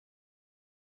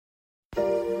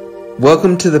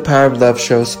Welcome to the Power of Love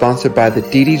show, sponsored by the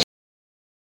DD.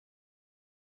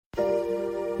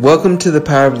 Welcome to the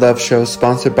Power of Love show,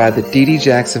 sponsored by the D.D.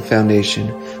 Jackson Foundation,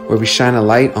 where we shine a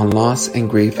light on loss and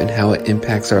grief and how it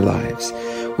impacts our lives.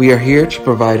 We are here to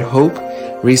provide hope,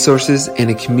 resources,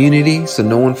 and a community so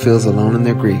no one feels alone in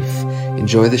their grief.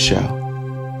 Enjoy the show.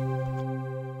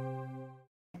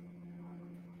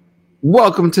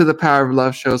 Welcome to the Power of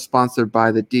Love show, sponsored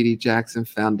by the D.D. Jackson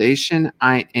Foundation.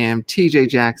 I am TJ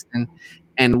Jackson,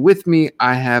 and with me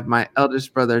I have my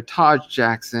eldest brother, Taj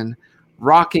Jackson,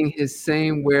 rocking his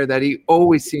same wear that he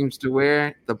always seems to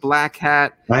wear, the black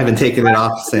hat. I haven't taken it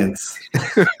off since.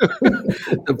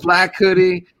 The black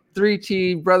hoodie,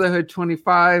 3T Brotherhood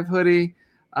 25 hoodie.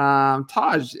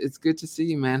 Taj, it's good to see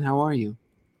you, man. How are you?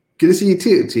 Good to see you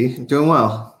too, T. Doing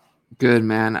well. Good,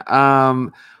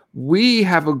 man. We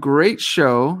have a great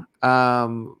show,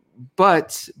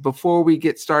 but before we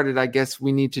get started, I guess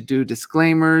we need to do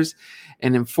disclaimers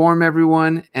and inform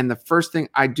everyone. And the first thing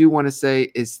I do want to say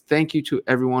is thank you to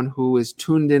everyone who is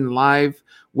tuned in live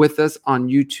with us on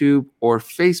YouTube or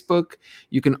Facebook.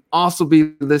 You can also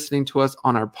be listening to us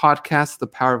on our podcast, the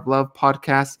Power of Love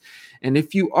podcast. And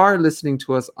if you are listening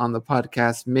to us on the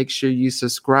podcast, make sure you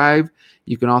subscribe.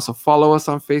 You can also follow us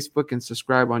on Facebook and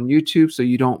subscribe on YouTube so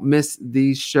you don't miss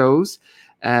these shows.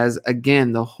 As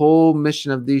again, the whole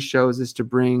mission of these shows is to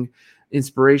bring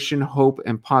inspiration, hope,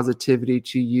 and positivity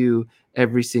to you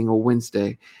every single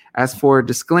Wednesday. As for a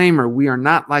disclaimer, we are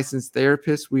not licensed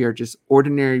therapists. We are just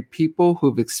ordinary people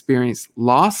who've experienced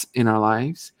loss in our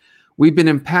lives. We've been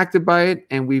impacted by it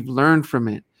and we've learned from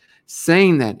it.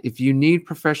 Saying that, if you need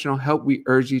professional help, we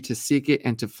urge you to seek it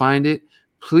and to find it.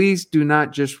 Please do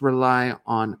not just rely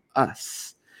on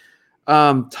us.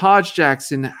 Taj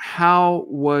Jackson, how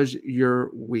was your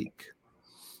week?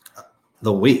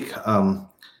 The week?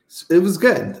 It was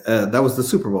good. That was the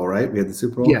Super Bowl, right? We had the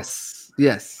Super Bowl? Yes.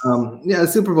 The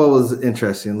Super Bowl was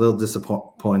interesting, a little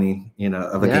disappointing,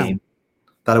 of a game.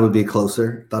 Thought it would be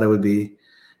closer. Thought it would be,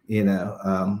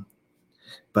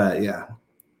 but yeah,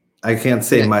 I can't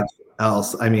say much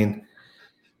else. I mean,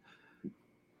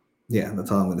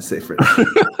 that's all I'm going to say for now.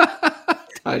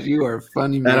 Taj, you are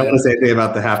funny, man. I don't want to say anything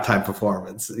about the halftime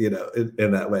performance, in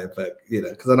that way, but,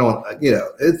 because I don't want,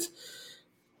 it's,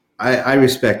 I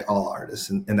respect all artists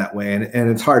in that way. And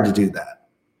it's hard to do that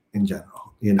in general.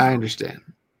 I understand.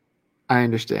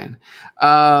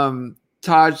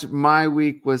 Taj, my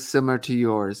week was similar to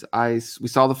yours. We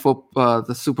saw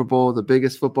the Super Bowl, the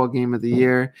biggest football game of the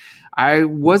year. I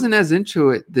wasn't as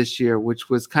into it this year, which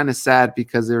was kind of sad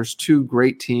because there's two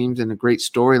great teams and a great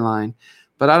storyline.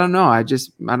 But I don't know. I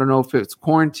don't know if it's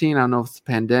quarantine. I don't know if it's the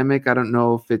pandemic. I don't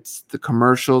know if it's the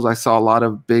commercials. I saw a lot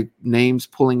of big names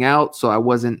pulling out, so I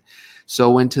wasn't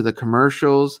so into the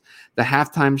commercials. The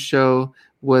halftime show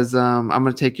was I'm going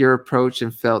to take your approach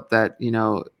and felt that,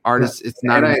 artists, it's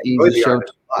not an easy show.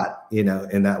 A lot,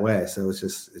 in that way. So it's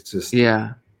just it's just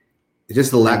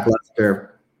a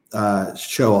lackluster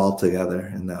show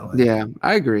altogether in that way. Yeah,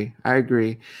 I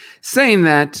agree. Saying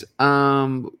that,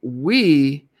 I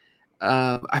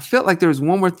felt like there was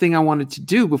one more thing I wanted to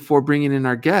do before bringing in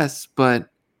our guests, but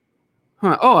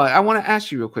I want to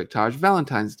ask you real quick, Taj.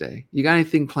 Valentine's Day, you got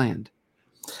anything planned?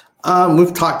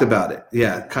 We've talked about it.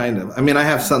 Yeah, kind of. I mean, I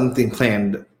have something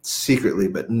planned secretly,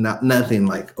 but nothing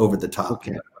like over the top.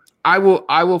 Okay. I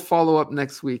will follow up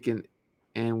next week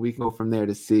and we can go from there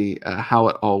to see how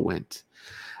it all went.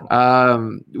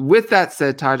 With that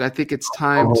said, Taj, I think it's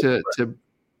time to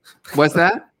what's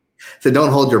that? So don't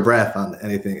hold your breath on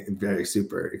anything very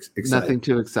super exciting. Nothing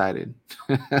too excited.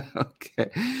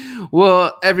 Okay.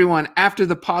 Well, everyone, after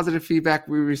the positive feedback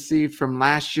we received from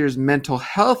last year's mental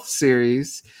health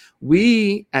series,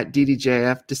 we at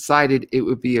DDJF decided it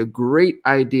would be a great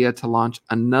idea to launch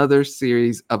another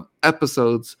series of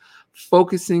episodes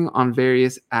focusing on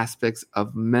various aspects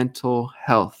of mental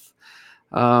health.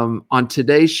 On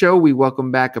today's show, we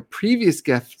welcome back a previous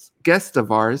guest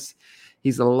of ours.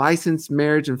 He's a licensed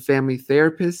marriage and family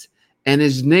therapist, and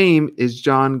his name is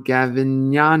John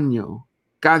Gavegnano.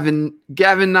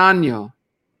 Gavegnano.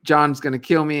 John's going to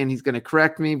kill me and he's going to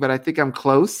correct me, but I think I'm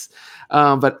close.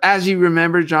 But as you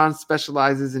remember, John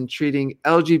specializes in treating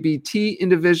LGBT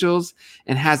individuals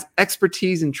and has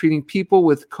expertise in treating people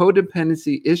with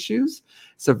codependency issues,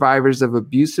 survivors of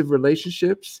abusive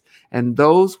relationships, and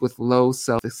those with low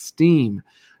self-esteem.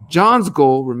 John's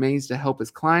goal remains to help his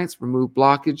clients remove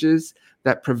blockages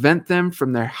that prevent them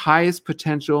from their highest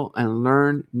potential and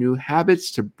learn new habits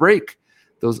to break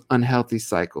those unhealthy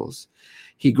cycles.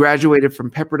 He graduated from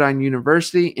Pepperdine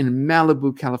University in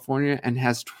Malibu, California, and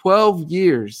has 12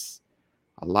 years,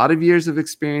 a lot of years of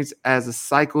experience as a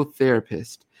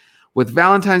psychotherapist. With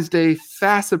Valentine's Day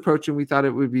fast approaching, we thought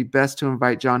it would be best to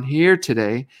invite John here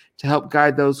today to help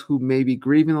guide those who may be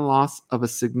grieving the loss of a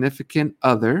significant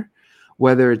other,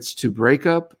 whether it's to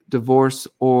breakup, divorce,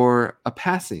 or a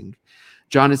passing.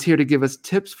 John is here to give us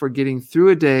tips for getting through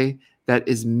a day that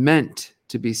is meant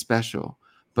to be special,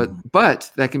 but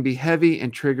that can be heavy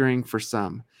and triggering for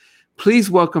some.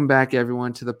 Please welcome back,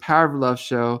 everyone, to the Power of Love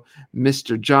show,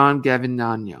 Mr. John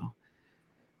Gavegnano.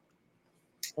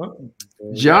 Oh,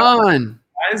 John,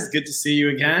 guys, good to see you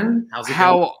again. How's it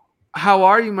going? How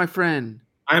are you, my friend?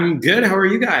 I'm good. How are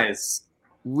you guys?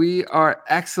 We are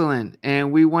excellent,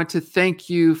 and we want to thank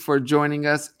you for joining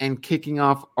us and kicking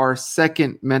off our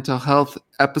second mental health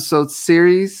episode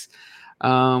series,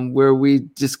 where we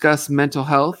discuss mental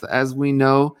health. As we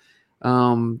know,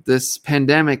 this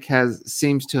pandemic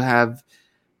seems to have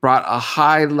brought a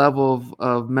high level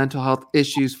of mental health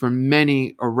issues for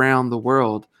many around the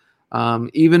world.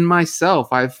 Even myself,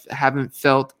 haven't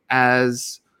felt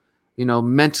as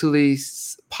mentally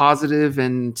positive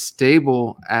and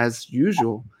stable as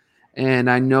usual. And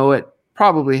I know it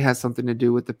probably has something to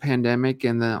do with the pandemic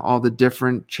and all the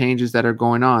different changes that are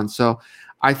going on. So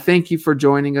I thank you for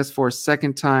joining us for a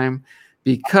second time,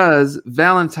 because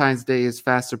Valentine's Day is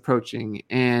fast approaching,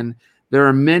 and there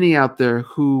are many out there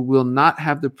who will not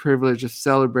have the privilege of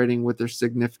celebrating with their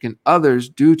significant others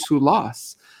due to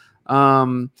loss.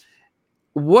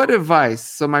 What advice?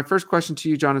 So my first question to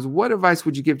you, John, is what advice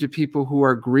would you give to people who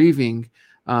are grieving,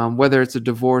 whether it's a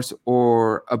divorce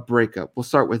or a breakup? We'll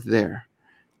start with there.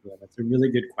 Yeah, that's a really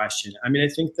good question. I mean, I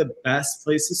think the best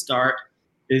place to start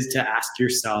is to ask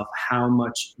yourself, how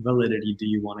much validity do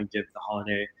you want to give the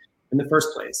holiday in the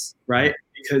first place, right?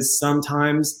 Because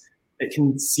sometimes it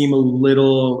can seem a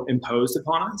little imposed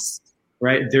upon us,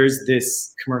 right? There's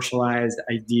this commercialized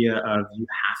idea of you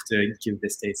have to give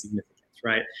this day significance.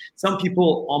 Right? Some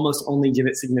people almost only give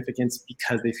it significance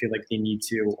because they feel like they need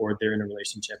to, or they're in a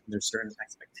relationship and there's certain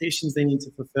expectations they need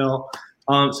to fulfill.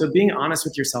 So being honest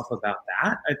with yourself about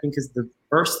that, I think, is the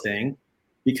first thing,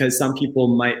 because some people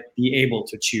might be able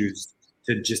to choose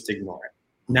to just ignore it.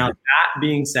 Now, that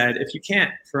being said, if you can't,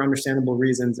 for understandable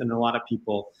reasons, and a lot of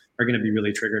people are going to be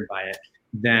really triggered by it,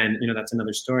 then that's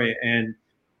another story. And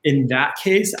in that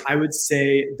case, I would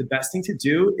say the best thing to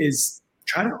do is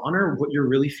try to honor what you're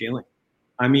really feeling.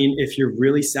 I mean, if you're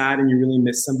really sad and you really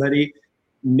miss somebody,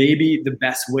 maybe the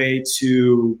best way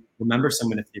to remember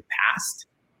someone if they passed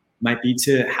might be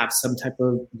to have some type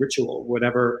of ritual,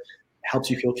 whatever helps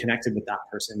you feel connected with that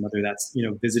person, whether that's,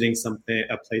 visiting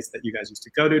a place that you guys used to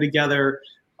go to together,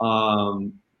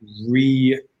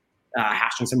 rehashing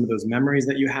some of those memories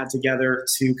that you had together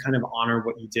to kind of honor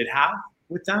what you did have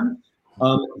with them.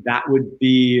 That would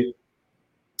be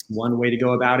one way to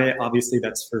go about it. Obviously,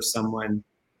 that's for someone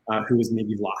who has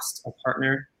maybe lost a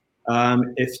partner.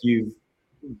 If you've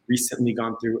recently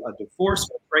gone through a divorce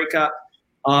or breakup,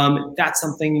 that's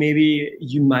something maybe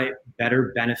you might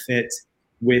better benefit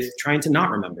with trying to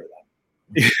not remember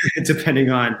them, depending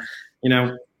on,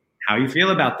 how you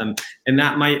feel about them. And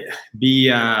that might be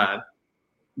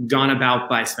gone about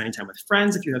by spending time with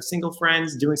friends. If you have single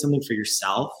friends, doing something for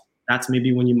yourself, that's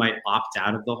maybe when you might opt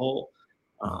out of the whole,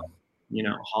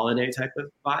 holiday type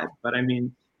of vibe. But I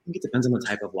mean, I think it depends on the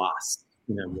type of loss.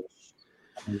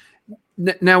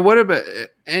 Now, what about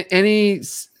any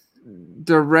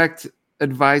direct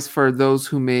advice for those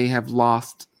who may have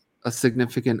lost a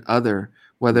significant other,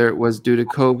 whether it was due to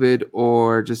COVID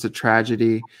or just a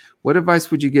tragedy? What advice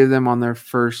would you give them on their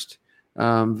first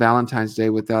Valentine's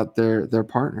Day without their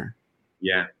partner?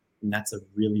 Yeah, and that's a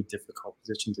really difficult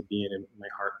position to be in. And my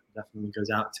heart definitely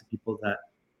goes out to people that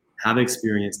have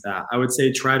experienced that. I would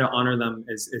say try to honor them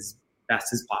as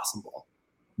best as possible.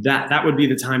 That would be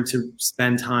the time to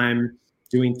spend time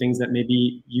doing things that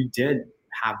maybe you did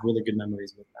have really good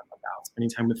memories with them about, spending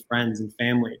time with friends and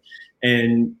family,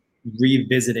 and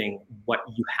revisiting what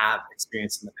you have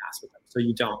experienced in the past with them, so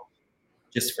you don't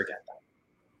just forget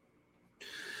that.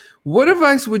 What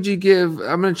advice would you give?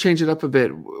 I'm going to change it up a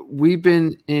bit. We've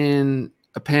been in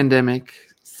a pandemic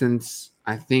since,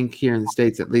 I think here in the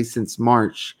States, at least since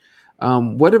March.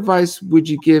 What advice would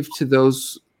you give to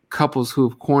those couples who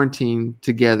have quarantined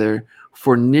together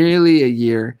for nearly a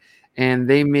year, and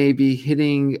they may be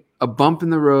hitting a bump in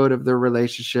the road of their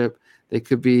relationship? They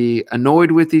could be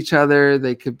annoyed with each other.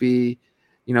 They could be,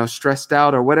 stressed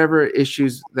out, or whatever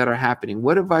issues that are happening.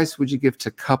 What advice would you give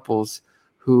to couples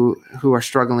who are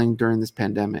struggling during this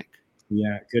pandemic?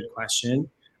 Yeah, good question.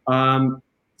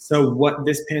 So what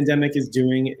this pandemic is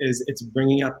doing is it's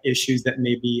bringing up issues that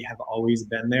maybe have always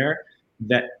been there,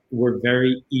 that were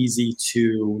very easy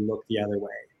to look the other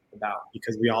way about,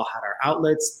 because we all had our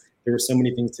outlets There were so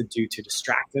many things to do to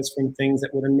distract us from things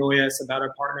that would annoy us about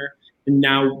our partner. And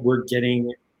now we're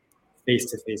getting face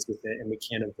to face with it and we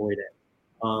can't avoid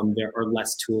it. There are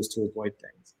less tools to avoid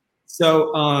things.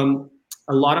 So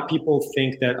a lot of people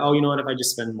think that, oh, you know what, if I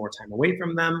just spend more time away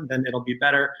from them, then it'll be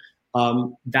better.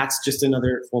 That's just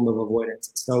another form of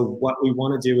avoidance. So what we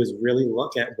want to do is really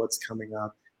look at what's coming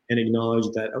up and acknowledge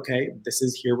that, okay, this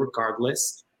is here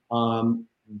regardless.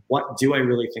 What do I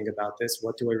really think about this?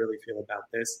 What do I really feel about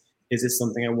this? Is this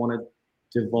something I want to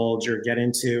divulge or get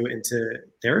into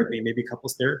therapy? Maybe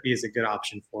couples therapy is a good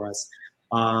option for us.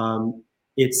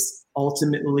 It's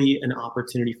ultimately an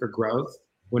opportunity for growth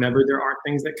whenever there are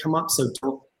things that come up. So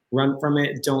don't run from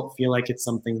it. Don't feel like it's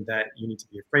something that you need to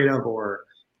be afraid of or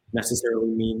necessarily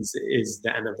means is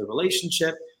the end of the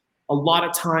relationship. A lot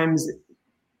of times,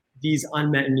 these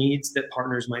unmet needs that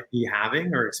partners might be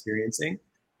having or experiencing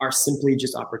are simply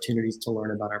just opportunities to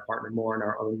learn about our partner more and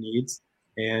our own needs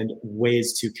and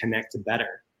ways to connect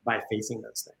better by facing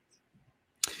those things.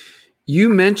 You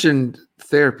mentioned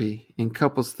therapy and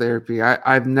couples therapy.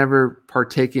 I've never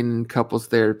partaken in couples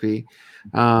therapy,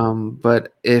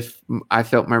 but if I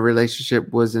felt my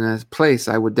relationship was in a place,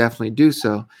 I would definitely do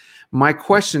so. My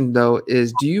question, though,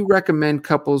 is do you recommend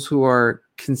couples who are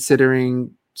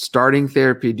considering starting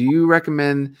therapy, do you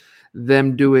recommend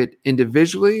them do it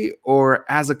individually or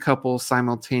as a couple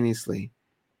simultaneously?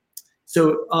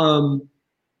 So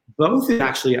both is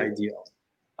actually ideal.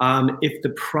 If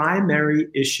the primary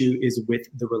issue is with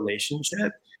the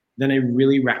relationship, then I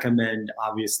really recommend,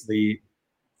 obviously,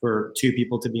 for two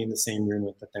people to be in the same room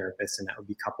with the therapist, and that would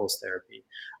be couples therapy.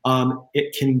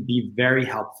 It can be very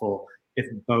helpful if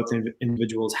both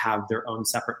individuals have their own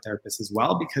separate therapists as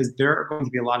well, because there are going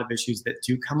to be a lot of issues that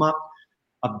do come up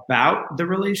about the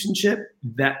relationship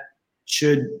that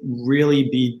should really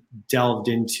be delved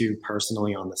into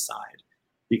personally on the side,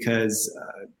 because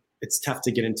it's tough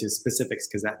to get into specifics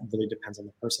because that really depends on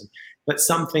the person. But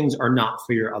some things are not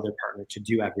for your other partner to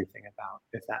do everything about,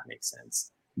 if that makes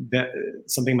sense. That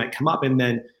something might come up and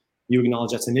then you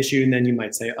acknowledge that's an issue, and then you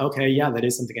might say, okay, yeah, that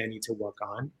is something I need to work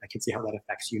on. I can see how that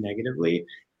affects you negatively.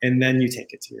 And then you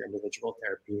take it to your individual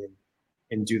therapy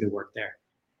and do the work there.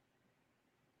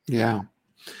 Yeah.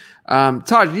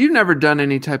 Todd, you've never done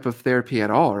any type of therapy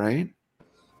at all, right?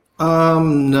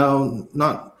 No,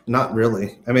 not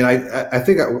really. I mean, I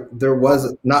think there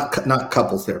was not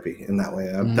couples therapy in that way.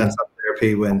 I've done some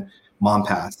therapy when mom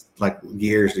passed, like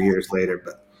years later,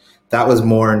 but that was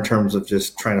more in terms of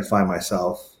just trying to find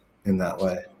myself in that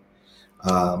way,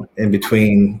 in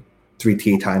between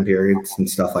 3T time periods and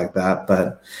stuff like that.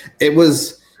 But it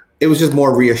was just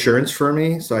more reassurance for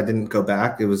me, so I didn't go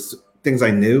back. It was things I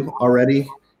knew already.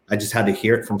 I just had to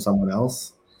hear it from someone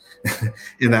else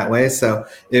in that way. So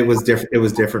it was different. It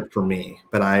was different for me,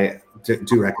 but I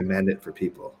do recommend it for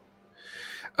people.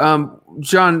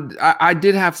 John, I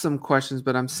did have some questions,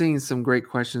 but I'm seeing some great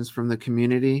questions from the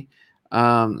community.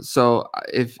 So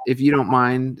if you don't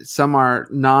mind, some are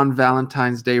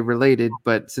non-Valentine's Day related,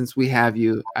 but since we have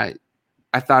you, I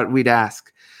thought we'd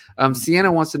ask.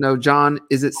 Sienna wants to know, John,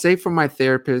 is it safe for my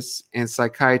therapist and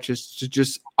psychiatrist to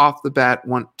just off the bat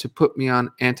want to put me on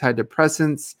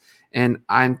antidepressants and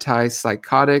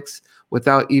antipsychotics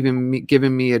without even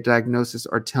giving me a diagnosis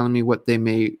or telling me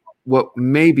what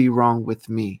may be wrong with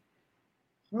me?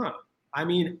 Huh. I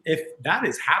mean, if that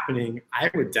is happening, I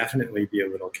would definitely be a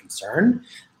little concerned.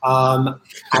 I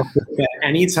think that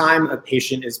anytime a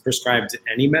patient is prescribed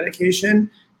any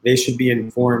medication, they should be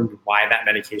informed why that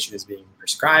medication is being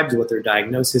prescribed, what their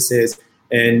diagnosis is,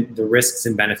 and the risks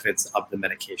and benefits of the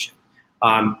medication.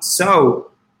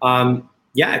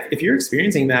 If you're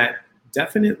experiencing that,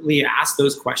 definitely ask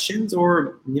those questions,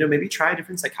 or maybe try a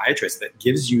different psychiatrist that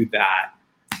gives you that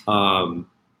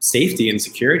safety and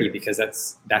security, because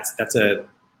that's a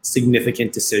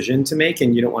significant decision to make,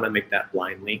 and you don't want to make that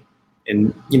blindly.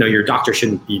 And your doctor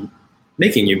shouldn't be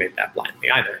making you make that blindly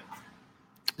either.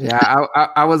 Yeah,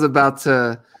 I was about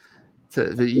to.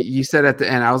 You said at the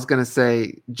end, I was going to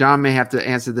say John may have to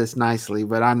answer this nicely,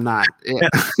 but I'm not.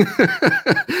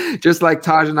 Just like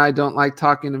Taj and I don't like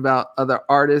talking about other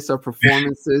artists or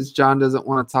performances, John doesn't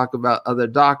want to talk about other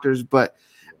doctors. But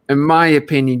in my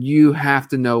opinion, you have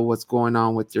to know what's going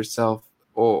on with yourself,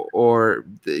 or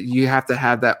you have to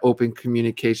have that open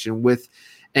communication with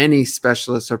any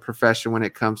specialist or profession when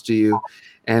it comes to you.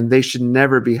 And they should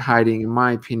never be hiding, in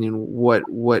my opinion, what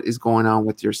is going on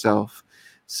with yourself.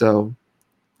 So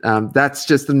that's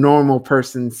just a normal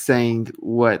person saying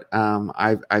what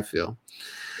I feel.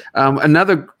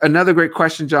 Another great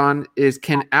question, John, is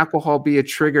can alcohol be a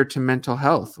trigger to mental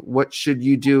health? What should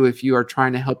you do if you are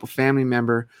trying to help a family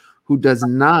member who does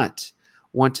not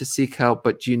want to seek help,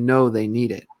 but you know they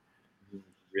need it?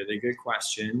 Really good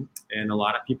question. And a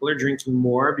lot of people are drinking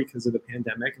more because of the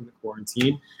pandemic and the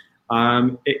quarantine.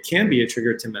 It can be a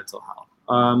trigger to mental health.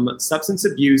 Substance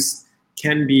abuse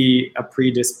can be a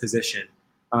predisposition,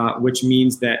 which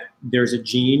means that there's a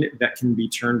gene that can be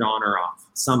turned on or off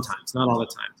sometimes, not all the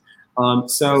time.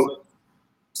 So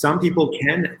some people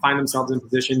can find themselves in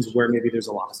positions where maybe there's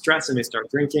a lot of stress and they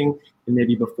start drinking, and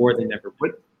maybe before they never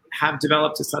would have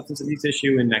developed a substance abuse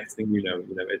issue, and next thing you know,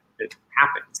 it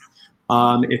happens.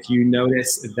 If you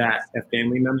notice that a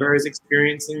family member is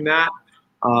experiencing that,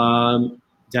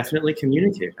 definitely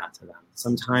communicate that to them.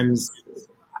 Sometimes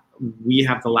we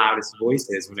have the loudest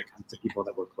voices when it comes to people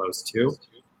that we're close to,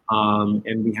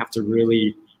 and we have to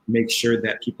really make sure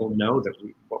that people know that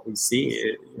what we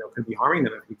see could be harming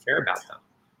them if we care about them.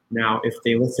 Now, if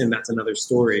they listen, that's another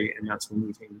story, and that's when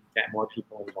we can get more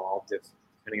people involved,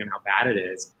 depending on how bad it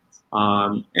is.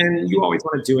 And you always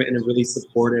want to do it in a really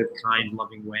supportive, kind,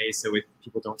 loving way, so if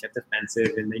people don't get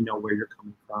defensive and they know where you're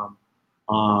coming from.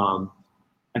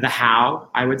 The how,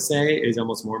 I would say, is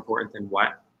almost more important than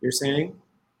what you're saying,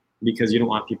 because you don't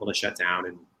want people to shut down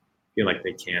and feel like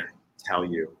they can't tell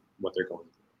you what they're going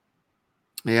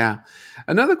through. Yeah.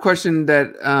 Another question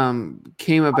that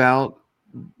came about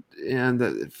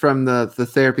and from the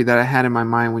therapy that I had in my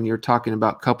mind when you were talking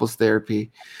about couples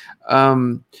therapy,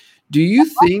 do you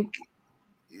think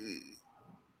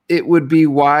it would be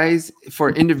wise for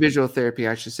individual therapy,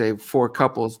 I should say, for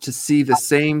couples to see the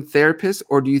same therapist,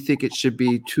 or do you think it should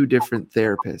be two different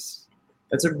therapists?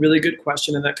 That's a really good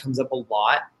question, and that comes up a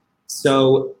lot.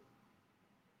 So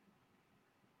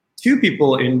two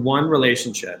people in one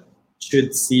relationship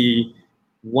should see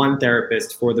one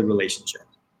therapist for the relationship,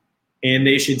 and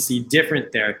they should see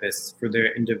different therapists for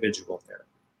their individual therapy.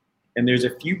 And there's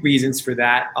a few reasons for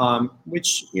that,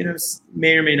 which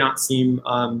may or may not seem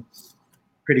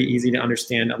pretty easy to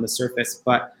understand on the surface,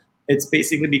 but it's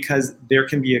basically because there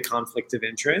can be a conflict of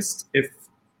interest if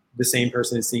the same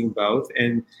person is seeing both,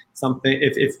 and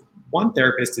if one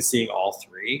therapist is seeing all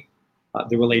three,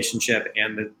 the relationship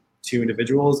and the two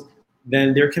individuals,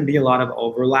 then there can be a lot of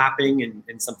overlapping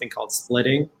and something called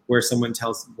splitting, where someone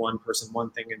tells one person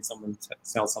one thing and someone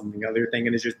tells someone the other thing,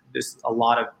 and there's a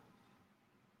lot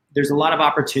of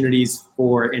opportunities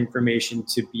for information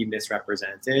to be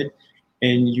misrepresented,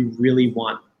 and you really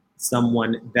want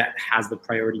someone that has the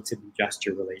priority to be just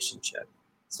your relationship.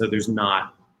 So there's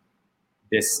not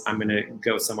this, I'm going to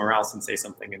go somewhere else and say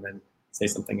something and then say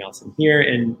something else in here,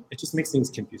 and it just makes things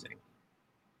confusing.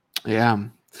 Yeah.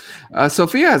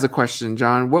 Sophia has a question,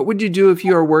 John. What would you do if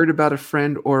you are worried about a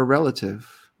friend or a relative?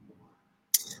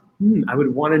 I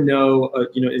would want to know,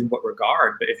 in what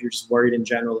regard, but if you're just worried in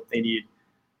general if they need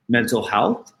mental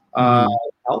health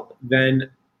help, then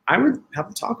I would have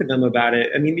to talk with them about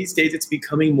it. I mean, these days it's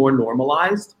becoming more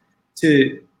normalized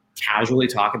to casually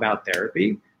talk about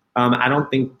therapy. I don't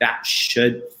think that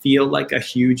should feel like a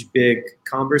huge, big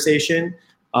conversation.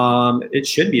 It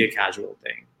should be a casual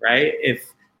thing, right?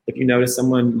 If you notice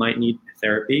someone might need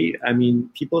therapy, I mean,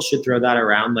 people should throw that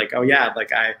around like, oh yeah,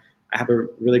 like I have a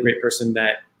really great person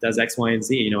that does X, Y, and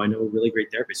Z. I know a really great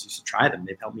therapist. You should try them.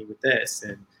 They've helped me with this,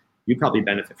 and you'd probably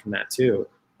benefit from that too.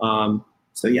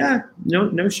 So yeah,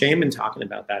 no shame in talking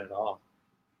about that at all.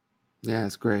 Yeah,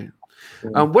 it's great.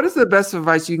 What is the best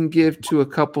advice you can give to a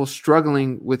couple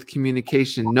struggling with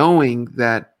communication, knowing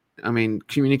that,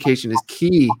 communication is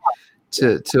key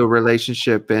to a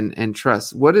relationship and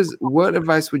trust? What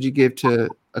advice would you give to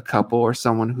a couple or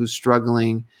someone who's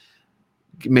struggling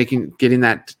getting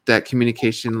that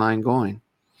communication line going?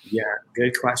 Yeah,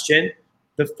 good question.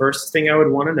 The first thing I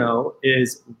would want to know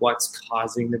is what's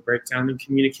causing the breakdown in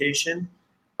communication.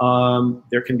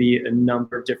 There can be a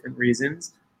number of different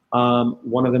reasons.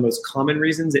 One of the most common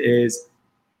reasons is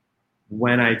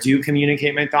when I do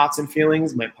communicate my thoughts and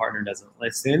feelings, my partner doesn't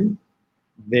listen.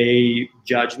 They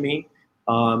judge me.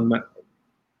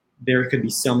 There could be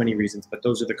so many reasons, but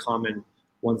those are the common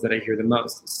ones that I hear the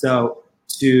most. So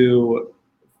to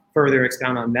further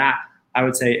expound on that, I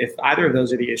would say if either of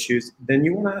those are the issues, then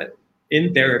you want to,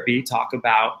 in therapy, talk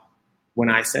about, when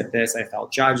I said this, I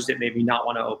felt judged. It made me not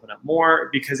want to open up more,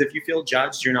 because if you feel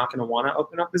judged, you're not going to want to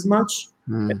open up as much.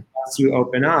 Unless you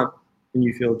open up and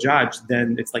you feel judged,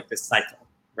 then it's like this cycle,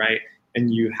 right?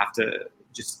 And you have to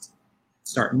just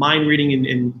start mind reading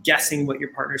and guessing what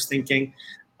your partner's thinking.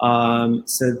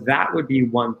 So that would be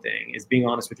one thing, is being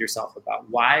honest with yourself about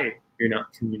why you're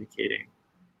not communicating,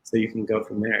 so you can go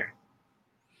from there.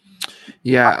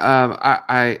 Yeah,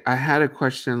 I had a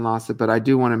question, Lassa, but I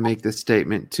do want to make this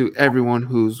statement to everyone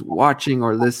who's watching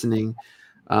or listening.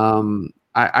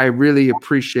 I really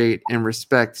appreciate and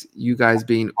respect you guys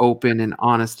being open and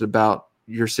honest about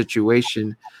your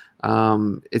situation.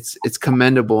 It's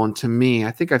commendable, and to me,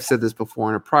 I think I've said this before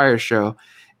in a prior show,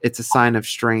 it's a sign of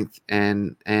strength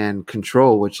and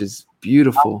control, which is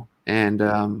beautiful. And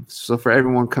so for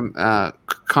everyone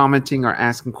commenting or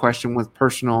asking questions with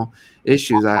personal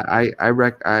issues, I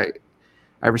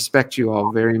respect you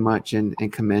all very much and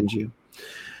commend you.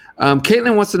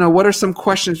 Caitlin wants to know, what are some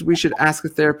questions we should ask a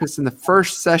therapist in the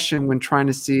first session when trying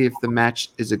to see if the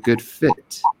match is a good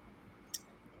fit?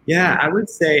 Yeah, I would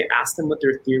say ask them what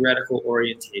their theoretical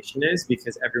orientation is,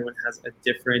 because everyone has a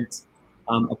different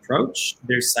approach.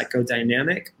 There's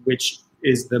psychodynamic, which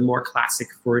is the more classic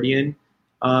Freudian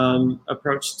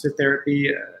approach to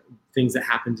therapy, things that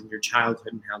happened in your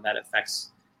childhood and how that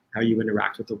affects how you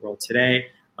interact with the world today.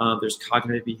 There's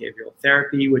cognitive behavioral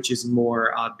therapy, which is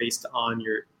more based on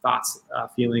your thoughts,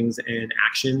 feelings, and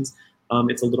actions.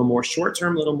 It's a little more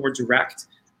short-term, a little more direct.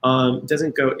 It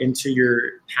doesn't go into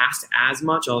your past as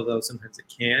much, although sometimes it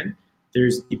can.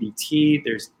 There's DBT,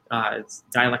 there's it's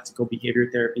dialectical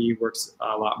behavior therapy, works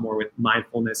a lot more with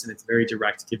mindfulness, and it's very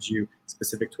direct, gives you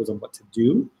specific tools on what to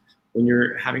do when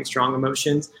you're having strong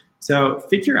emotions. So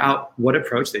figure out what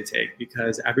approach they take,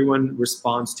 because everyone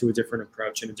responds to a different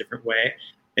approach in a different way.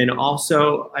 And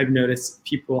also, I've noticed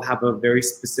people have a very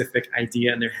specific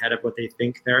idea in their head of what they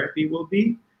think therapy will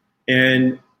be.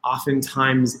 And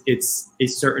oftentimes, it's a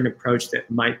certain approach that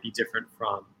might be different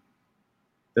from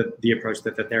the approach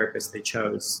that the therapist they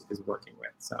chose is working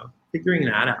with. So figuring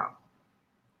that out.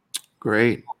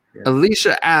 Great. Yeah.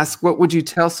 Alicia asks, what would you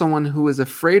tell someone who is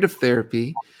afraid of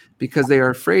therapy because they are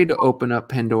afraid to open up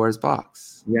Pandora's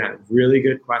box? Yeah, really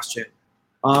good question.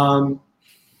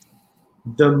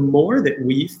 The more that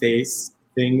we face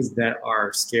things that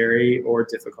are scary or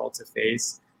difficult to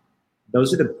face,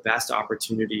 those are the best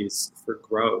opportunities for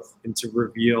growth and to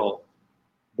reveal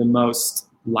the most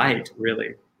light,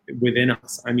 really, within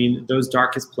us. I mean, those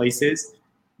darkest places,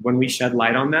 when we shed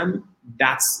light on them,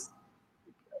 that's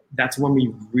when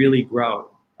we really grow,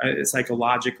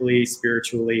 psychologically,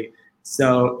 spiritually.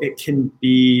 So it can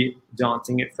be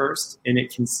daunting at first, and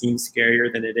it can seem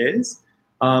scarier than it is.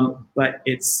 But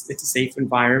it's a safe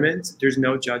environment. There's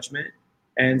no judgment.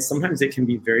 And sometimes it can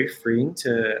be very freeing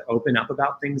to open up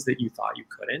about things that you thought you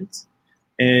couldn't,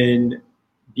 and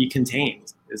be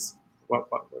contained is what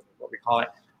we call it,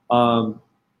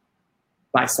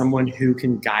 by someone who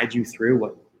can guide you through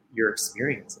what your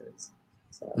experience is.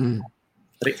 So,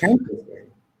 but it can be scary.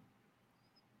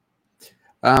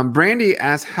 Brandy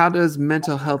asks, how does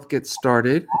mental health get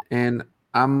started? And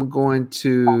I'm going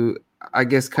to, I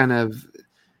guess, kind of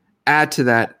add to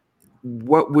that.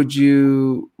 What would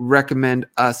you recommend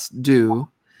us do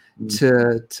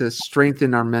to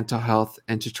strengthen our mental health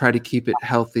and to try to keep it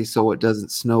healthy so it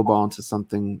doesn't snowball into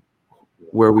something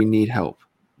where we need help?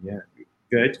 Yeah,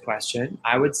 good question.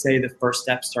 I would say the first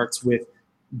step starts with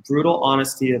brutal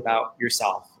honesty about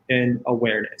yourself and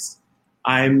awareness.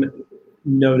 I'm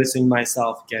noticing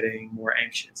myself getting more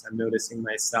anxious. I'm noticing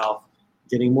myself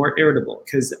getting more irritable,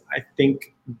 because I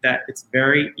think that it's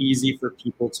very easy for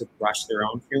people to brush their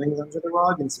own feelings under the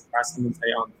rug and suppress them and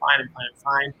say, oh, I'm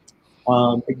fine.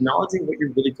 Acknowledging what you're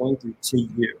really going through to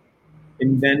you.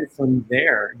 And then from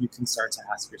there, you can start to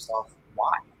ask yourself,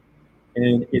 why?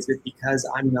 And is it because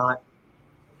I'm not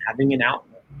having an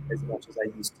outlet as much as I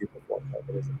used to before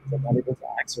COVID? Is it because I'm not able to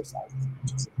exercise as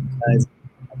much? Is it because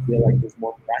I feel like there's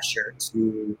more pressure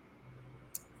to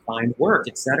find work,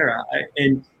 etc.?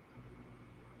 And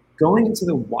going into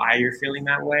the why you're feeling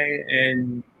that way,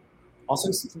 and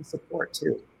also seeking support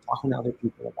too, talking to other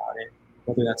people about it,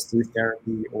 whether that's through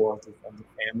therapy or through friends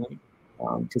and family,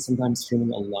 because sometimes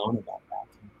feeling alone about that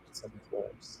can be so much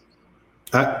worse.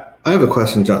 I have a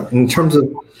question, John. In terms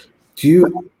of,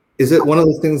 is it one of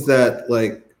the things that,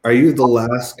 like, are you the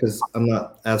last, because I'm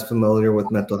not as familiar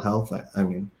with mental health, I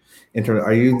mean,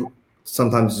 are you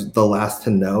sometimes the last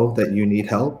to know that you need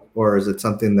help, or is it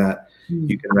something that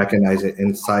you can recognize it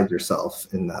inside yourself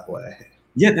in that way?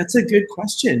 Yeah, that's a good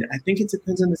question. I think it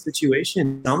depends on the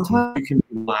situation. Sometimes you can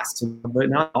be last to know, but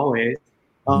not always.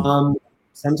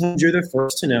 Sometimes you're the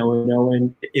first to know,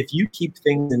 and if you keep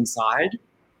things inside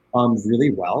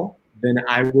really well, then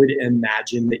I would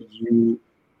imagine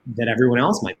that everyone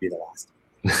else might be the last.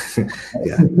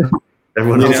 Yeah.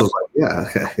 Everyone else is like, yeah,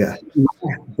 okay, yeah.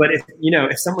 But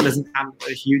if someone doesn't have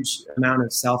a huge amount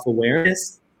of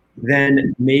self-awareness,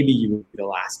 then maybe you would be the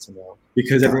last to know,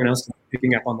 because everyone else is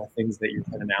picking up on the things that you're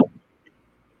putting out.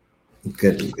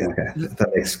 Good. Okay.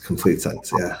 That makes complete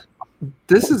sense. Yeah.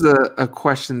 This is a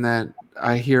question that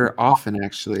I hear often,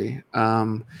 actually.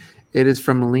 It is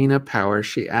from Lena Power.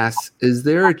 She asks, is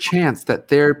there a chance that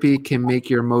therapy can make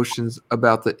your emotions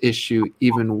about the issue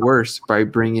even worse by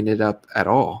bringing it up at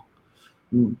all?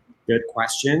 Good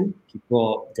question.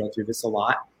 People go through this a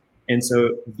lot. And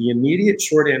so the immediate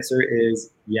short answer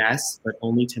is yes, but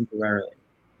only temporarily.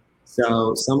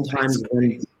 So sometimes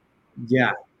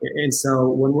yeah. And so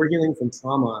when we're healing from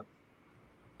trauma,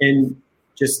 and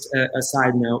just a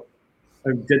side note,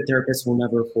 a good therapist will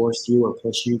never force you or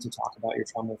push you to talk about your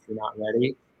trauma if you're not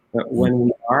ready. But when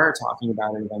we are talking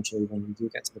about it, eventually, when we do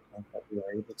get to the point that we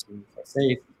are able to feel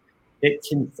safe, it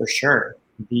can for sure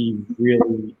be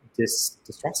really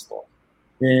distressful.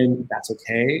 And that's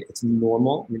okay. It's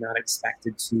normal. You're not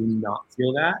expected to not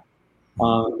feel that.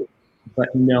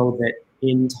 But know that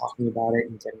in talking about it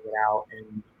and getting it out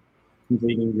and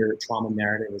completing your trauma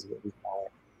narrative is what we call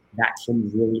it, that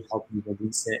can really help you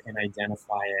release it and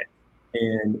identify it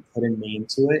and put a name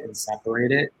to it and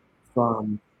separate it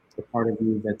from the part of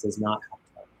you that does not have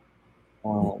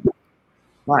to.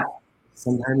 But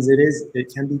sometimes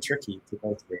it can be tricky to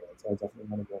go through it. So I definitely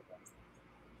want to go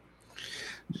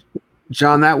through.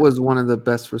 John, that was one of the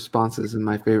best responses and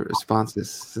my favorite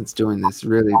responses since doing this,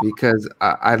 really, because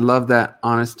I love that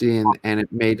honesty and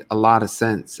it made a lot of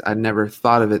sense. I never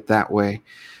thought of it that way.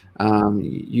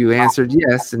 You answered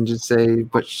yes and just say,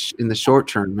 but in the short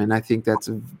term. And I think that's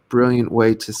a brilliant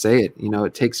way to say it. You know,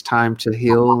 it takes time to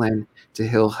heal and to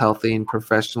heal healthy and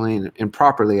professionally and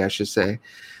properly, I should say.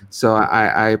 So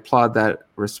I applaud that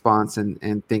response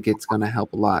and think it's going to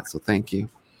help a lot. So thank you.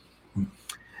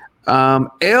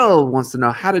 Ale wants to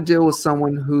know how to deal with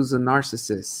someone who's a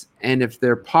narcissist and if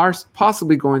they're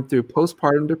possibly going through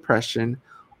postpartum depression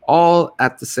all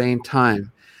at the same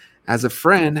time. As a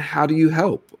friend, how do you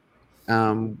help?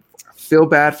 Feel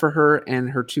bad for her and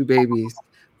her two babies,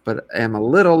 but am a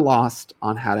little lost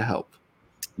on how to help.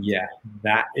 Yeah,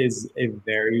 that is a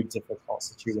very difficult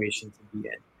situation to be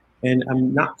in. And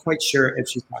I'm not quite sure if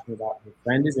she's talking about her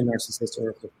friend is a narcissist or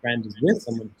if the friend is with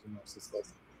someone who's a narcissist.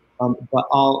 But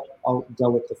I'll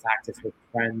go with the fact if your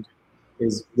friend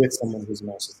is with someone who's a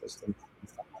narcissist and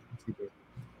stuff like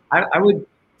that. I would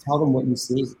tell them what you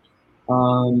see.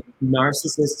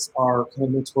 Narcissists are kind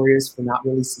of notorious for not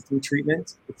really seeking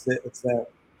treatment. It's a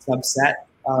subset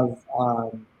of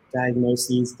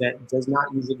diagnoses that does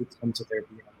not usually come to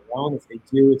therapy on their own. If they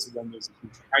do, it's when there's a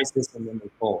huge crisis, and then they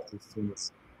bolt as soon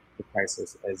as the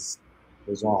crisis is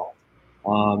resolved.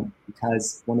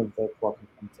 Because one of the core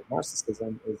components of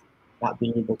narcissism is not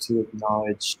being able to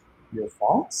acknowledge your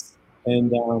faults.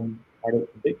 And a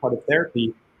big part of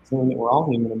therapy is knowing that we're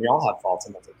all human and we all have faults,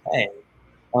 and that's okay.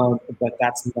 But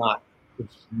that's not a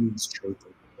huge trait.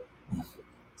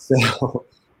 So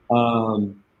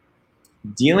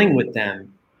dealing with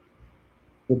them,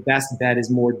 the best bet is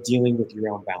more dealing with your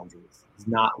own boundaries. Is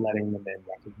not letting them in,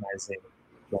 recognizing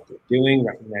what they're doing,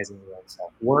 recognizing your own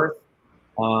self-worth,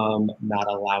 not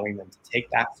allowing them to take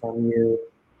that from you,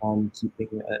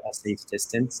 keeping a safe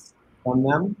distance from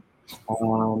them.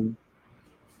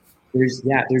 There's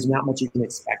not much you can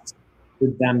expect for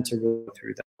them to go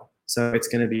through that. So it's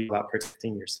going to be about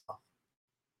protecting yourself.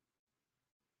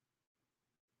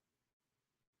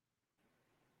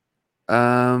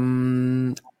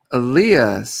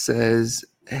 Aaliyah says,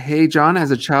 hey, John,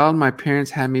 as a child, my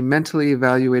parents had me mentally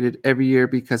evaluated every year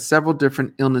because several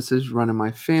different illnesses run in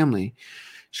my family.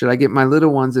 Should I get my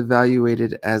little ones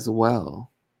evaluated as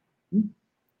well?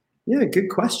 Yeah, good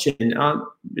question.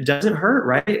 It doesn't hurt,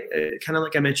 right? Kind of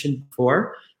like I mentioned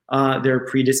before, there are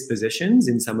predispositions,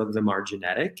 and some of them are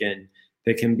genetic, and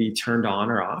they can be turned on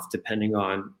or off depending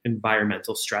on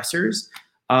environmental stressors.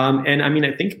 And I mean,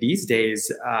 I think these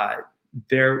days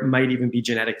there might even be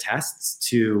genetic tests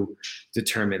to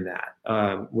determine that,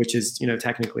 which is,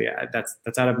 technically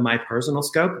that's out of my personal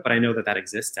scope, but I know that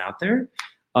exists out there.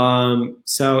 And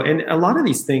a lot of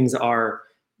these things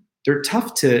they're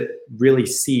tough to really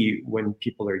see when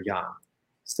people are young.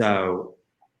 So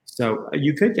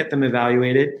you could get them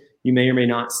evaluated. You may or may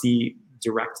not see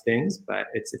direct things, but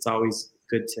it's always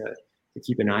good to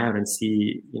keep an eye out and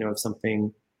see, if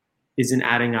something isn't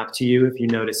adding up to you, if you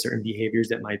notice certain behaviors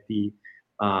that might be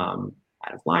out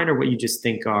of line, or what you just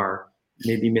think are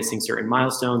maybe missing certain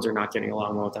milestones or not getting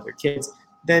along well with other kids,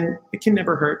 then it can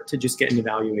never hurt to just get an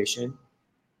evaluation.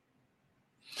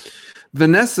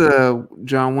 Vanessa,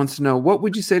 John, wants to know, what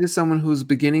would you say to someone who's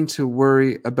beginning to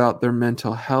worry about their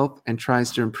mental health and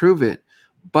tries to improve it,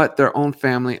 but their own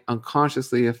family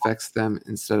unconsciously affects them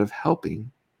instead of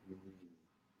helping?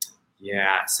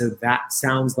 Yeah, so that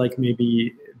sounds like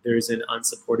maybe there's an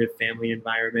unsupportive family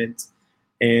environment,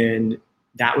 and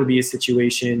that would be a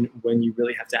situation when you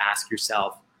really have to ask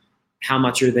yourself, how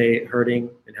much are they hurting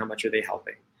and how much are they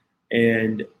helping?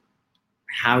 And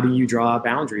how do you draw a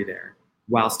boundary there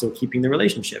while still keeping the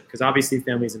relationship? Because obviously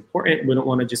family is important. We don't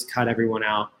want to just cut everyone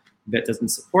out that doesn't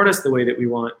support us the way that we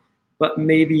want, but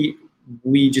maybe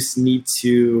we just need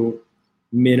to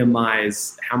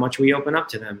minimize how much we open up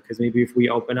to them. Because maybe if we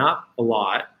open up a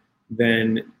lot,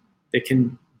 then it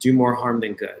can do more harm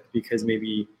than good, because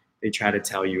maybe they try to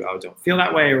tell you, oh, don't feel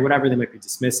that way or whatever. They might be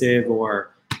dismissive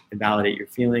or invalidate your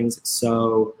feelings.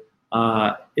 So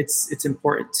it's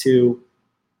important to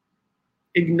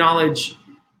acknowledge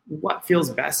what feels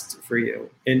best for you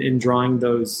in drawing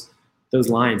those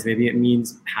lines. Maybe it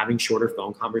means having shorter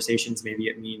phone conversations. Maybe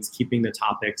it means keeping the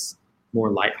topics more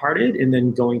lighthearted and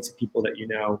then going to people that you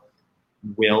know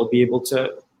will be able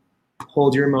to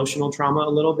hold your emotional trauma a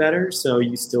little better, so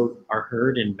you still are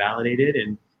heard and validated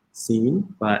and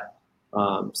seen. But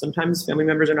sometimes family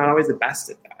members are not always the best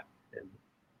at that. And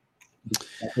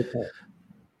that's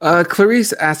okay.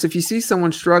 Clarice asked, if you see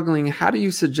someone struggling, how do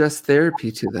you suggest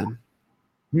therapy to them?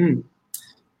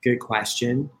 Good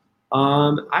question.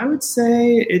 I would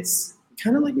say it's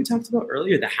kind of like we talked about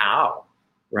earlier, the how,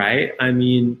 right? I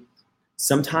mean,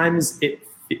 sometimes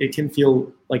it can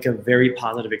feel like a very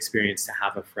positive experience to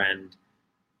have a friend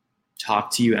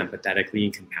talk to you empathetically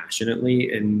and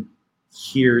compassionately and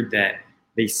hear that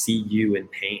they see you in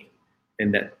pain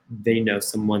and that they know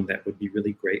someone that would be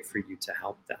really great for you to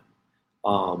help them.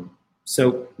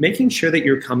 So making sure that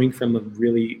you're coming from a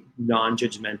really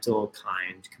non-judgmental,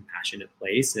 kind, compassionate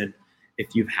place. And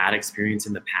if you've had experience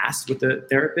in the past with a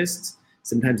therapist,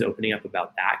 sometimes opening up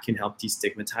about that can help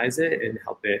destigmatize it and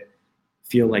help it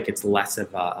feel like it's less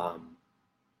of a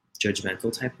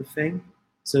judgmental type of thing.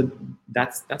 So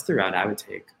that's the route I would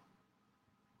take.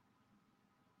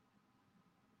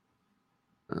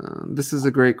 This is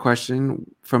a great question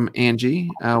from Angie.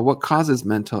 What causes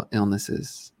mental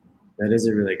illnesses? That is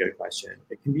a really good question.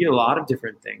 It can be a lot of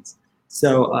different things.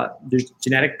 So there's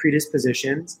genetic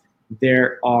predispositions.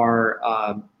 There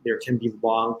can be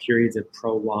long periods of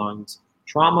prolonged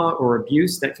trauma or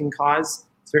abuse that can cause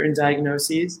certain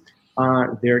diagnoses.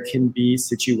 There can be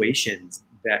situations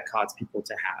that cause people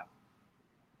to have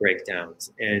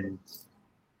breakdowns and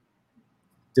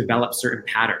develop certain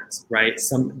patterns, right?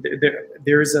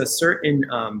 There's a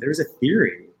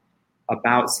theory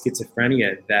about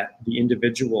schizophrenia that the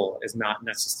individual is not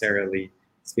necessarily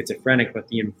schizophrenic, but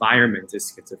the environment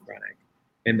is schizophrenic,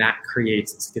 and that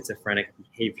creates schizophrenic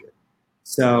behavior.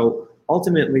 So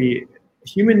ultimately,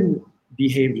 human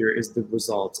behavior is the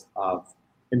result of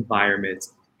environment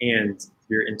and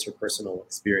your interpersonal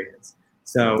experience.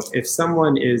 So if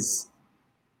someone is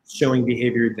showing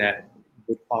behavior that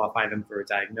would qualify them for a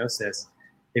diagnosis,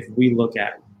 if we look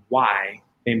at why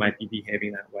they might be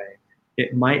behaving that way,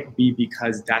 it might be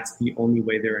because that's the only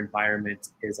way their environment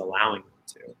is allowing them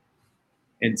to.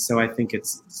 And so I think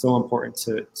it's so important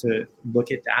to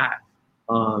look at that,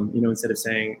 instead of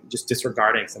saying, just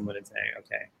disregarding someone and saying,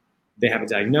 okay, they have a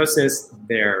diagnosis,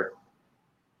 they're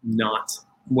not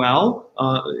well.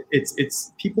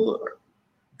 It's people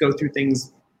go through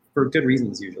things for good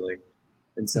reasons usually.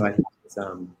 And so I think it's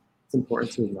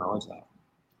important to acknowledge that,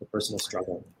 the personal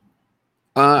struggle.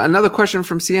 Another question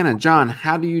from Sienna. John,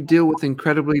 how do you deal with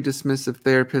incredibly dismissive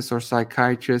therapists or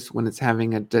psychiatrists when it's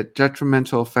having a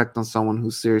detrimental effect on someone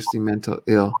who's seriously mental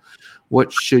ill?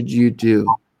 What should you do?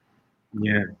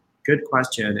 Yeah, good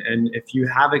question. And if you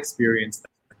have experienced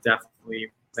that,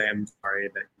 definitely say I'm sorry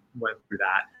that you went through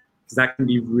that, because that can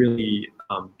be really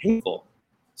painful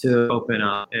to open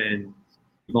up and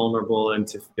be vulnerable and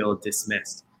to feel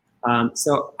dismissed.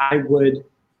 So I would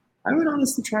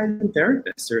honestly try a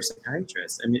therapist or a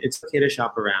psychiatrist. I mean, it's okay to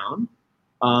shop around.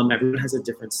 Everyone has a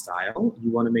different style.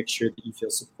 You want to make sure that you feel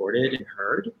supported and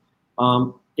heard.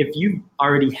 If you've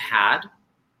already had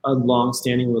a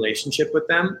long-standing relationship with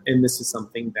them, and this is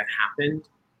something that happened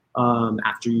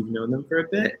after you've known them for a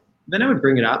bit, then I would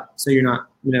bring it up so you're not,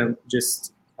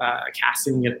 just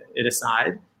casting it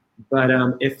aside. But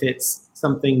if it's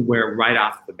something where right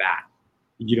off the bat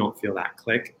you don't feel that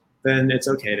click, then it's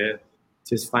okay to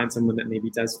just find someone that maybe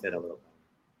does fit a little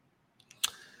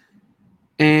bit.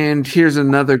 And here's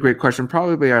another great question,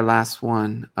 probably our last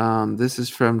one. This is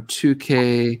from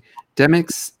 2K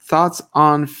Demix. Thoughts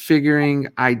on figuring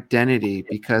identity?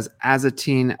 Because as a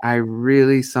teen, I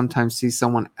really sometimes see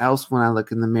someone else when I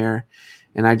look in the mirror,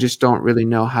 and I just don't really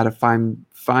know how to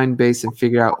find base and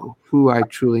figure out who I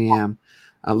truly am.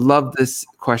 I love this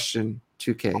question,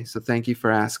 2K. So thank you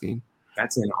for asking.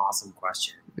 That's an awesome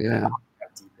question. Yeah.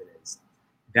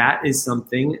 That is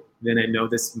something, then I know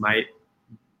this might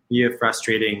be a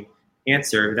frustrating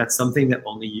answer. That's something that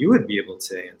only you would be able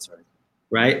to answer,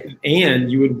 right?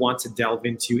 And you would want to delve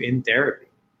into in therapy.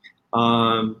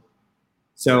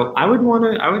 So I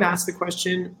would ask the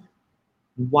question,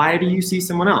 why do you see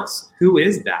someone else? Who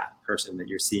is that person that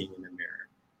you're seeing in the mirror?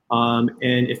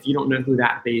 And if you don't know who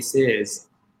that base is,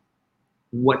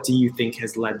 what do you think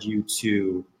has led you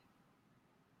to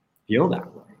feel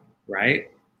that way,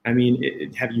 right? I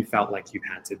mean, have you felt like you've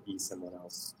had to be someone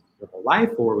else your whole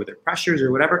life, or were there pressures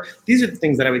or whatever? These are the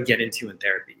things that I would get into in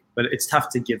therapy, but it's tough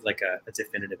to give like a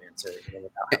definitive answer.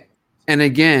 And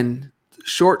again,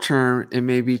 short term, it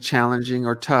may be challenging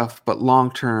or tough, but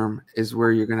long term is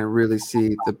where you're going to really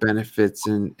see the benefits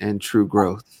and true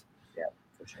growth. Yeah,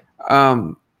 for sure.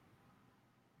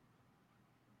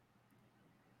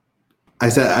 I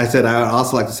said I would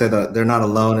also like to say that they're not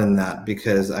alone in that,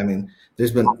 because I mean,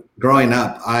 there's been growing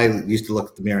up, I used to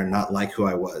look at the mirror and not like who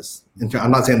I was.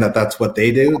 I'm not saying that that's what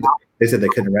they do. They said they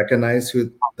couldn't recognize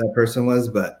who that person was,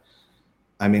 but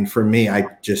I mean, for me, I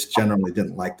just generally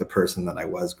didn't like the person that I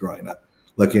was growing up.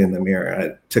 Looking in the mirror,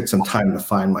 it took some time to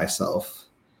find myself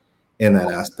in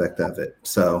that aspect of it.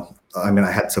 So, I mean,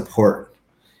 I had support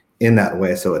in that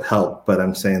way, so it helped. But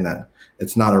I'm saying that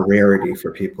it's not a rarity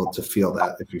for people to feel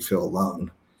that if you feel alone,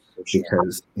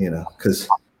 because because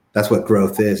that's what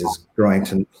growth is growing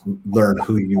to learn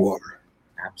who you are.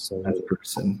 Absolutely. As a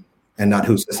person, and not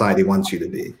who society wants you to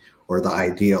be, or the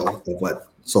ideal of what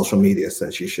social media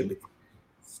says you should be.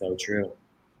 So true.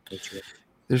 So true.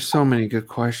 There's so many good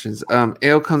questions.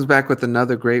 Ale comes back with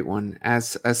another great one.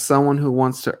 As someone who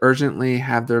wants to urgently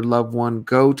have their loved one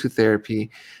go to therapy,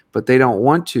 but they don't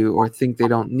want to or think they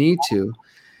don't need to,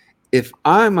 if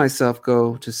I myself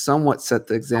go to somewhat set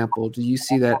the example, do you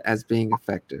see that as being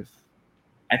effective?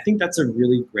 I think that's a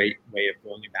really great way of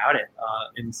going about it.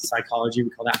 In psychology, we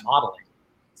call that modeling.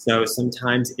 So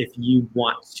sometimes if you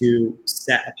want to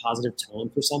set a positive tone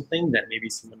for something that maybe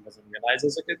someone doesn't realize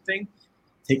is a good thing,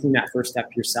 taking that first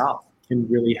step yourself can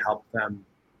really help them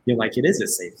feel like it is a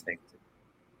safe thing to do.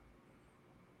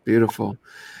 Beautiful.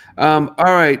 All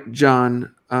right,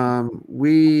 John.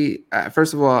 We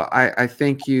first of all, I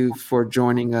thank you for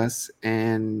joining us,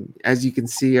 and as you can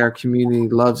see, our community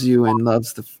loves you and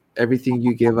loves everything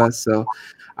you give us. So,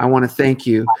 I want to thank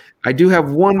you. I do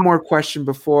have one more question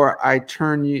before I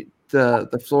turn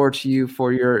the floor to you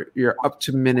for your up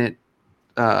to minute.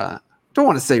 Don't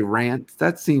want to say rant.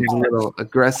 That seems a little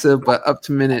aggressive, but up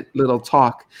to minute little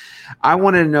talk. I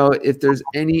want to know if there's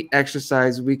any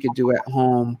exercise we could do at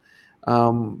home.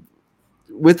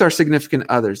 With our significant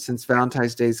others, since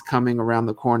Valentine's Day is coming around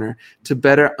the corner, to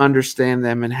better understand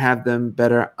them and have them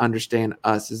better understand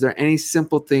us. Is there any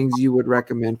simple things you would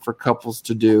recommend for couples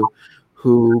to do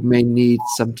who may need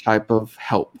some type of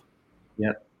help?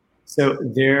 Yep. So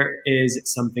there is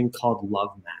something called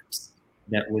love maps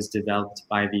that was developed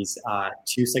by these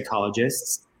two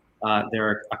psychologists.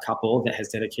 They're a couple that has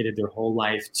dedicated their whole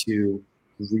life to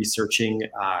researching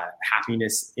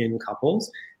happiness in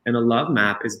couples. And a love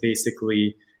map is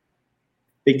basically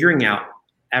figuring out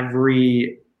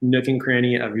every nook and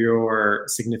cranny of your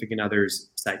significant other's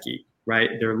psyche,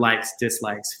 right? Their likes,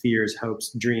 dislikes, fears,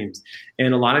 hopes, dreams.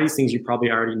 And a lot of these things you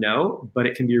probably already know, but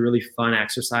it can be a really fun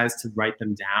exercise to write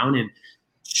them down and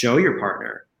show your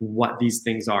partner what these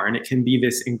things are. And it can be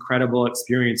this incredible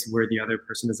experience where the other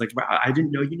person is like, wow, I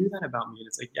didn't know you knew that about me. And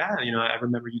it's like, yeah, I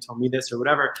remember you told me this or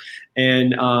whatever.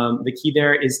 And the key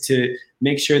there is to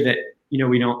make sure that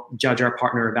we don't judge our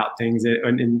partner about things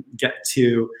and get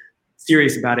too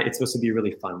serious about it. It's supposed to be a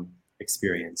really fun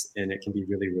experience, and it can be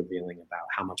really revealing about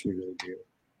how much we really do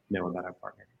know about our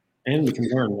partner, and we can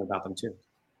learn about them too.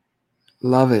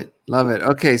 Love it. Love it.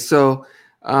 Okay. So,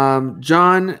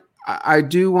 John, I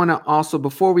do want to also,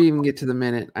 before we even get to the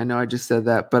minute, I know I just said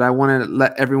that, but I want to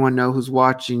let everyone know who's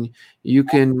watching, you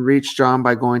can reach John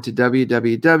by going to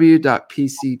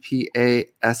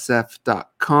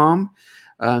www.pcpasf.com.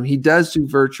 He does do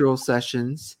virtual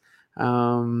sessions.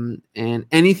 And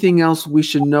anything else we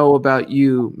should know about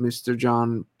you, Mr.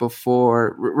 John,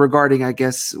 before regarding, I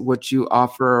guess, what you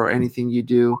offer or anything you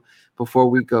do before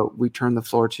we turn the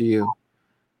floor to you?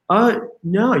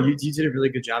 No, you did a really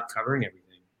good job covering everything.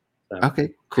 So.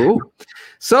 Okay, cool.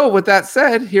 So with that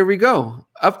said, here we go.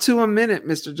 Up to a minute,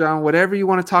 Mr. John, whatever you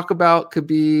want to talk about. Could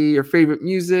be your favorite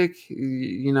music,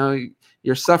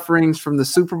 your sufferings from the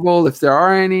Super Bowl, if there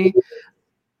are any.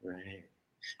 Right.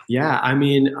 Yeah, I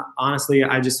mean, honestly,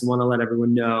 I just want to let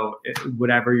everyone know,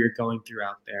 whatever you're going through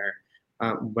out there,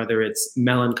 whether it's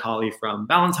melancholy from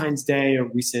Valentine's Day, a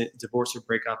recent divorce or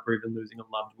breakup, or even losing a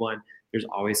loved one, there's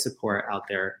always support out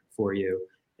there for you.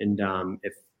 And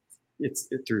if it's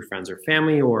through friends or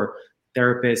family or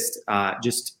therapist,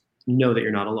 just know that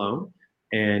you're not alone,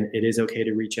 and it is okay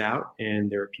to reach out,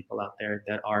 and there are people out there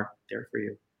that are there for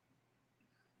you.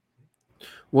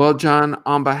 Well, John,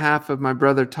 on behalf of my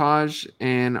brother Taj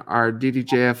and our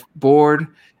DDJF board,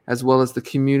 as well as the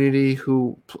community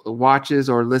who watches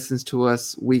or listens to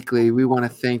us weekly, we want to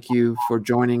thank you for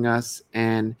joining us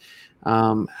and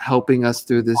helping us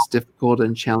through this difficult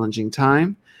and challenging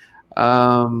time.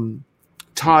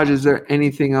 Taj, is there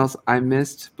anything else I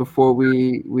missed before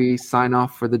we sign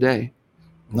off for the day?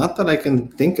 Not that I can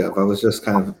think of. I was just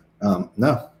kind of,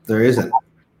 no, there isn't.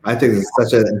 I think it's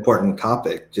such an important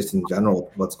topic just in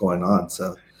general, what's going on.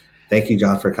 So thank you,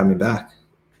 John, for coming back.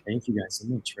 Thank you guys so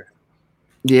much for.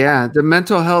 Yeah, the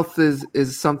mental health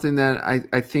is something that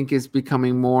I think is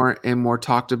becoming more and more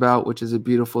talked about, which is a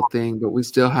beautiful thing, but we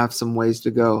still have some ways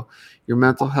to go. Your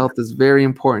mental health is very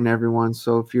important, everyone.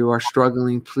 So if you are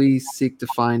struggling, please seek to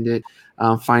find it,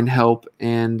 find help,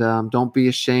 and don't be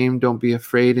ashamed, don't be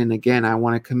afraid. And again, I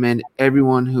want to commend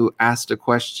everyone who asked a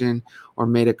question or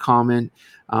made a comment.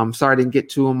 Sorry I didn't get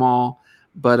to them all.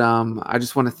 But I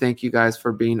just want to thank you guys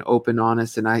for being open,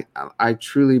 honest, and I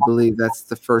truly believe that's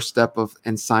the first step of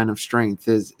and sign of strength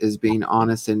is being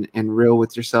honest and real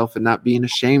with yourself and not being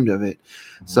ashamed of it.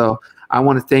 So I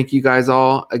want to thank you guys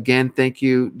all again. Thank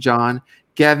you, John.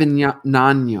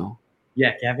 Gavegnano.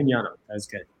 Yeah, Gavegnano. That was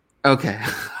good. Okay.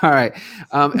 All right.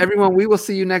 Everyone, we will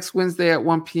see you next Wednesday at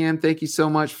 1 p.m. Thank you so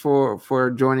much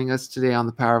for joining us today on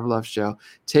the Power of Love show.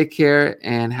 Take care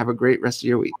and have a great rest of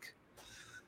your week.